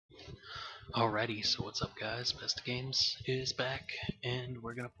Alrighty, so what's up guys, bestatgames is back, and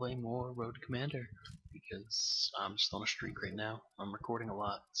we're gonna play more Road Commander, because I'm just on a streak right now. I'm recording a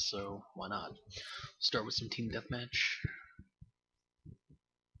lot, so why not? Start with some team deathmatch,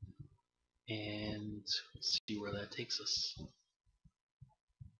 and see where that takes us.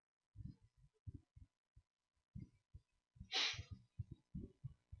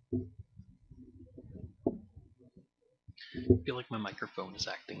 I feel like my microphone is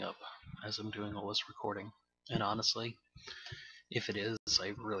acting up as I'm doing all this recording, and honestly, if it is,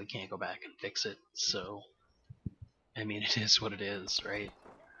 I really can't go back and fix it, so, I mean, it is what it is, right?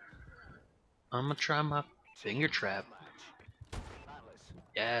 I'm gonna try my finger trap.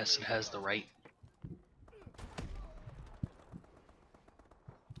 Yes, it has the right.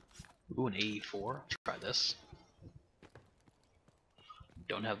 Ooh, an 84. Try this.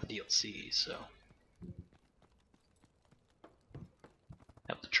 Don't have the DLC, so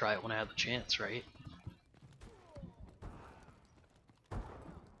have to try it when I have the chance, right?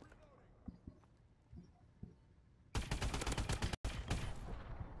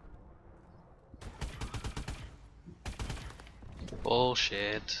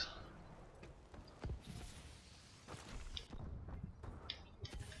 Bullshit.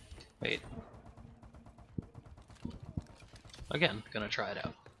 Wait. Again, gonna try it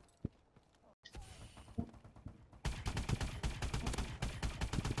out.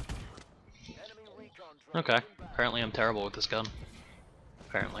 Okay, apparently I'm terrible with this gun.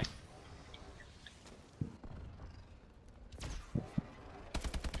 Apparently.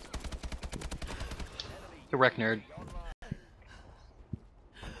 You wreck, nerd.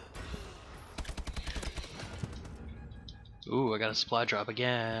 Ooh, I got a supply drop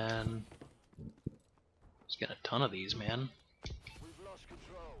again. Just got a ton of these, man.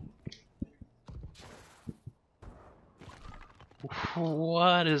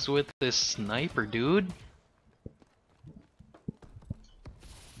 What is with this sniper, dude?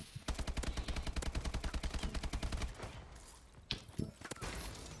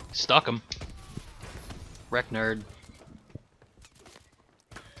 Stuck him. Wreck, nerd.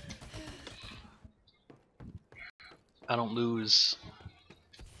 I don't lose,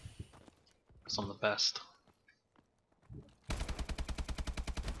 'cause I'm the best.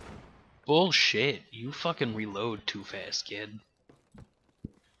 Bullshit, you fucking reload too fast, kid.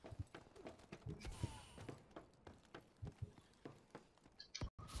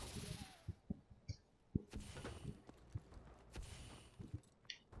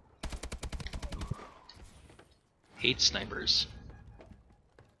 Hate snipers.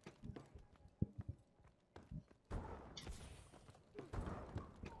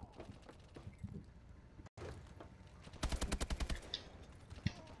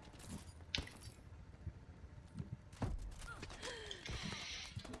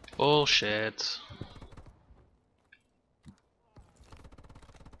 Bullshit.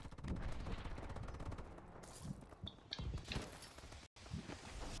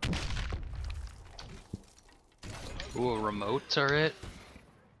 Ooh, a remote turret?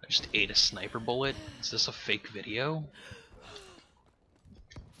 I just ate a sniper bullet? Is this a fake video?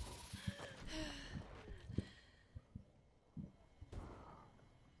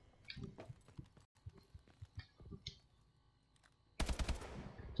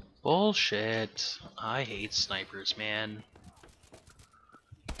 Bullshit. I hate snipers, man.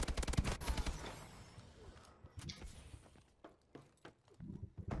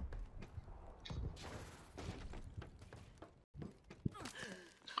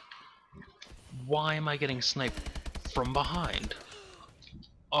 Why am I getting sniped from behind?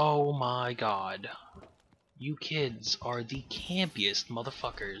 Oh my god. You kids are the campiest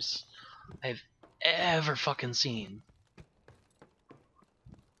motherfuckers I've ever fucking seen.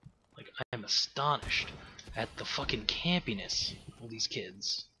 Like, I am astonished at the fucking campiness of these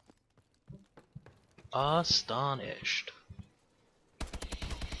kids. Astonished.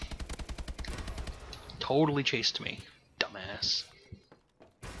 Totally chased me, dumbass.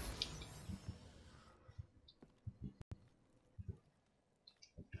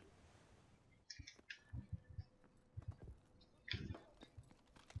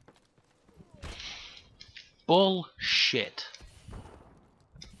 Bullshit.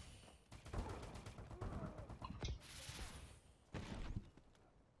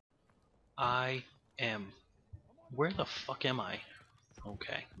 I am. Where the fuck am I?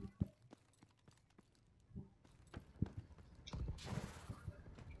 Okay.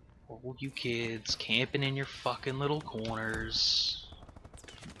 All you kids camping in your fucking little corners.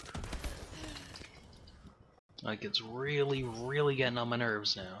 Like, it's really, really getting on my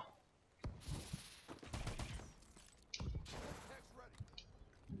nerves now.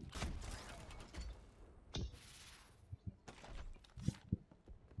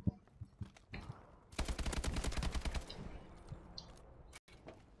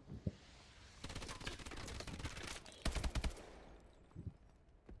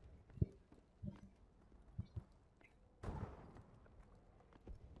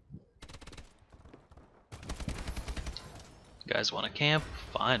 guys want to camp?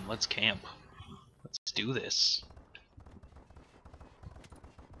 Fine, let's camp. Let's do this.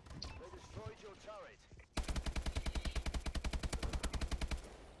 They destroyed your turret.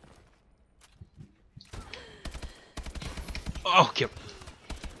 Oh, get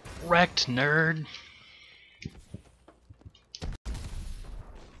wrecked, nerd.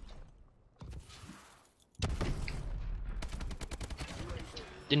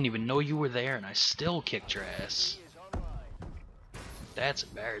 Didn't even know you were there, and I still kicked your ass. He is online. That's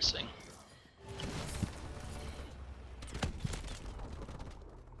embarrassing.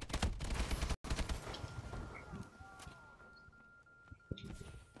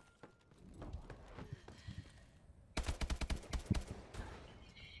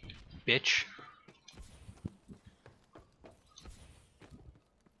 Bitch.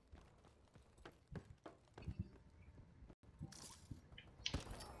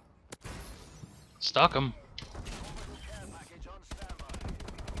 Stuck him. Orbital care package on standby.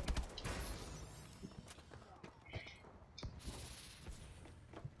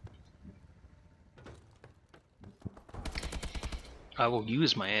 I will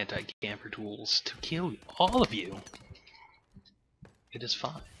use my anti-camper tools to kill all of you. It is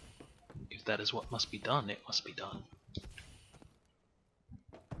fine. If that is what must be done, it must be done.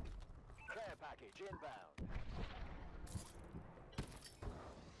 Care package inbound.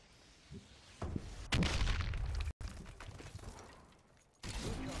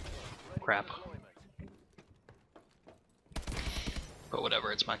 Ready Crap. for deployment. But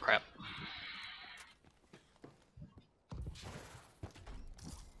whatever, it's my crap.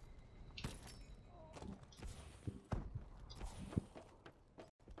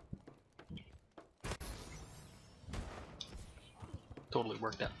 Totally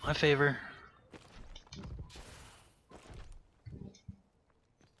worked out in my favor.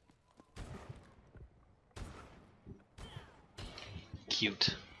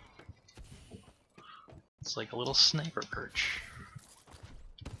 Cute. It's like a little sniper perch.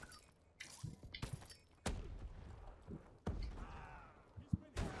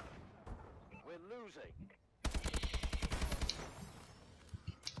 We're losing.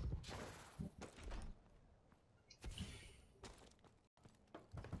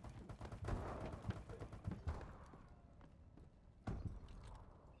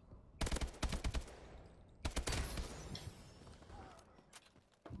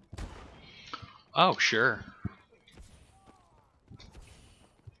 Oh, sure.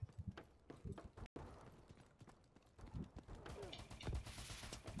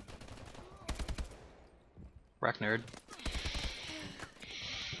 Rock nerd.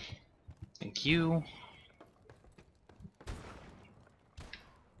 Thank you.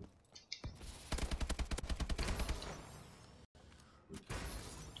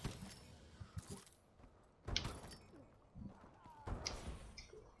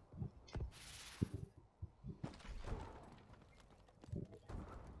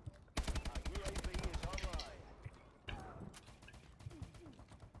 Our UAV is online.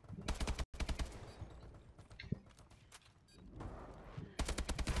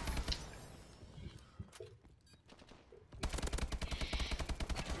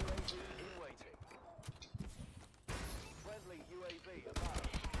 UAV in waiting. Friendly UAV above.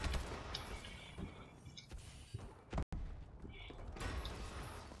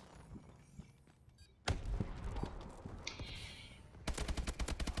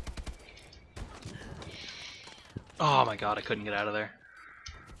 Oh my god, I couldn't get out of there.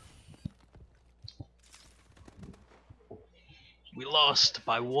 We lost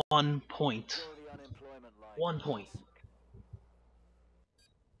by 1 point. Secure the unemployment line. 1 point.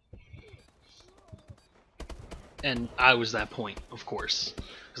 And I was that point, of course,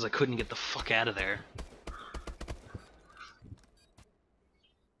 because I couldn't get the fuck out of there.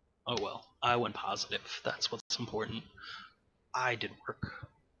 Oh well, I went positive. That's what's important. I did work.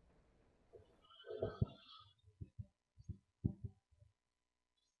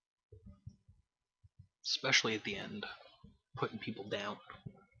 Especially at the end, putting people down.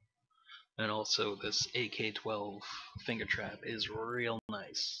 And also, this AK-12 finger trap is real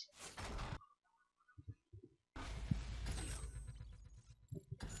nice.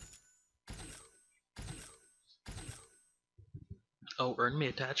 Oh, earn me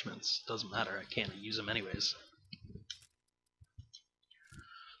attachments. Doesn't matter, I can't use them anyways.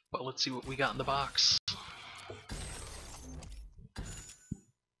 But let's see what we got in the box.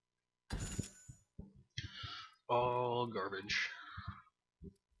 All garbage.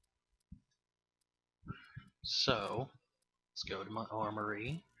 So, let's go to my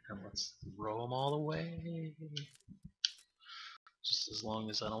armory, and let's throw them all away. Just as long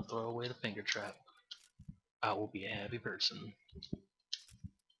as I don't throw away the finger trap. I will be a happy person.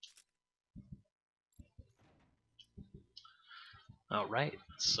 Alright,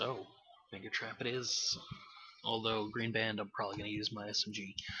 so Mega Trap it is. Although Green Band, I'm probably going to use my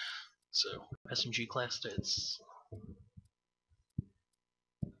SMG. So, SMG class stats.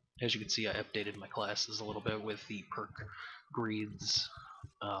 As you can see, I updated my classes a little bit with the perk greeds.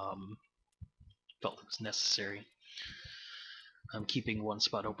 Felt it was necessary. I'm keeping one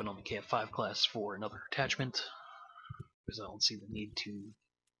spot open on the KF5 class for another attachment, because I don't see the need to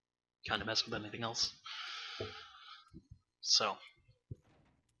kind of mess with anything else. So,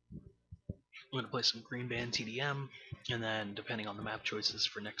 I'm going to play some Green Band TDM, and then depending on the map choices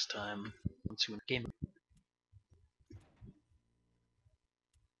for next time, once we win the game.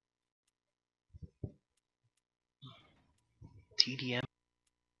 TDM.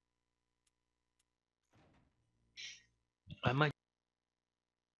 I might.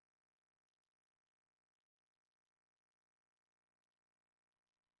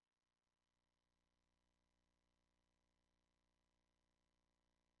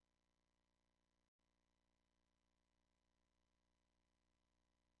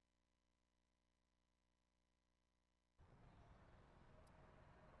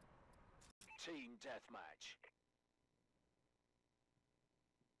 Team deathmatch.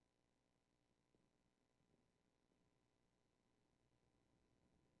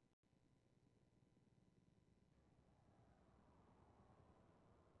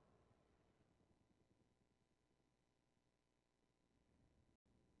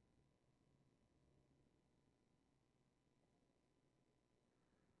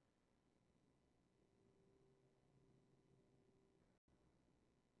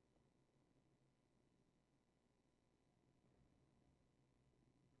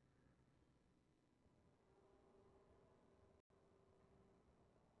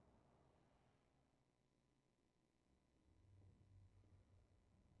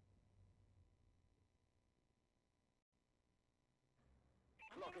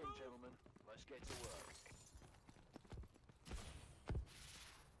 Lock in, gentlemen. Let's get to work.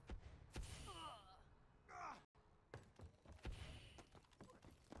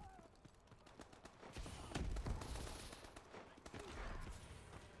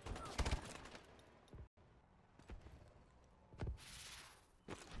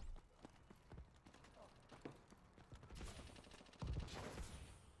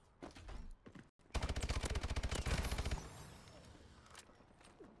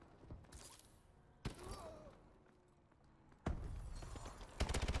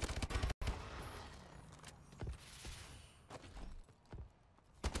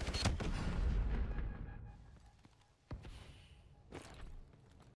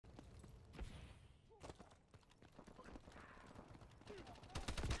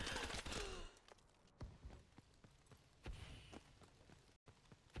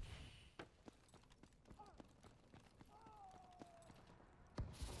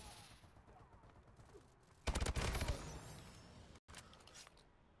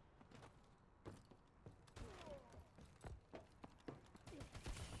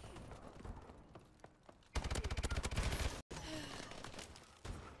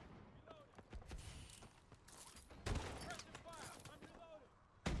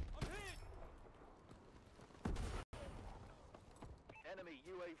 Enemy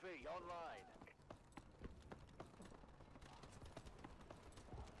UAV online.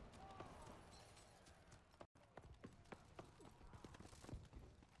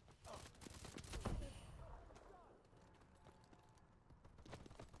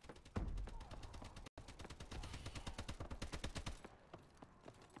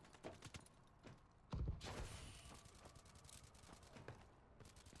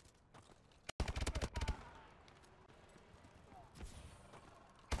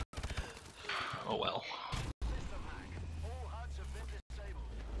 Oh well. System hack. All HUDs have been disabled.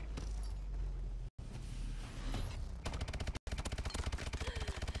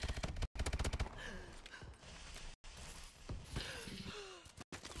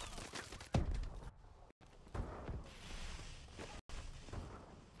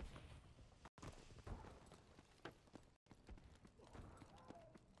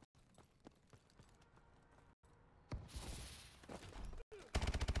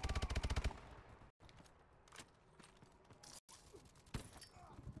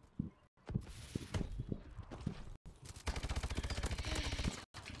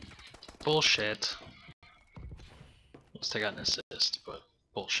 Bullshit. At least I got an assist, but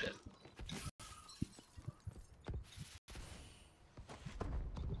bullshit.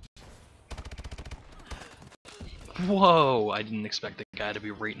 Whoa! I didn't expect the guy to be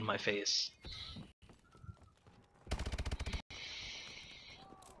right in my face.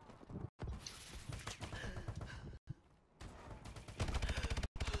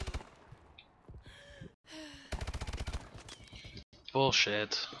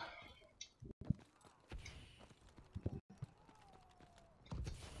 Bullshit.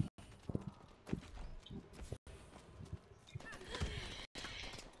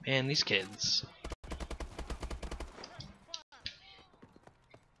 Man, these kids.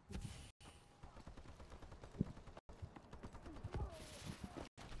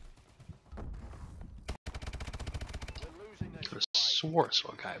 I could have swore I saw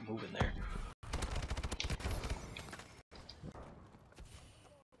a guy moving there.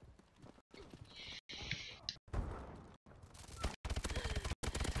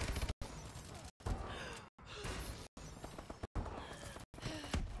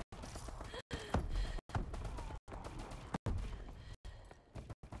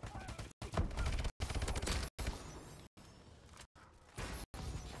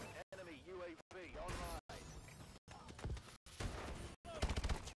 Enemy UAV online.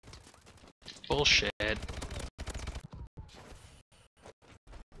 Bullshit.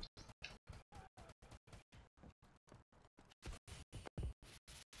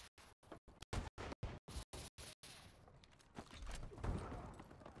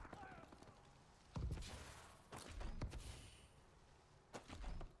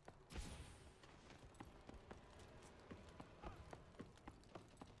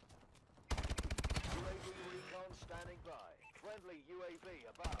 UAV recon standing by. Friendly UAV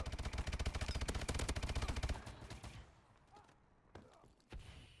above.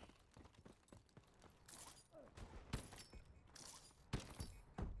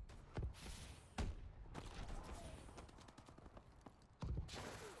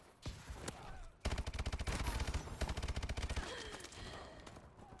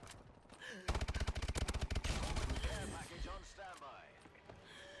 Care package on standby.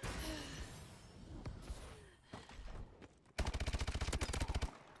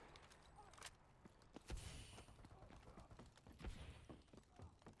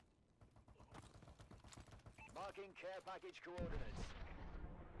 Marking care package coordinates.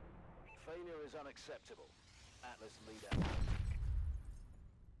 Failure is unacceptable. Atlas leader.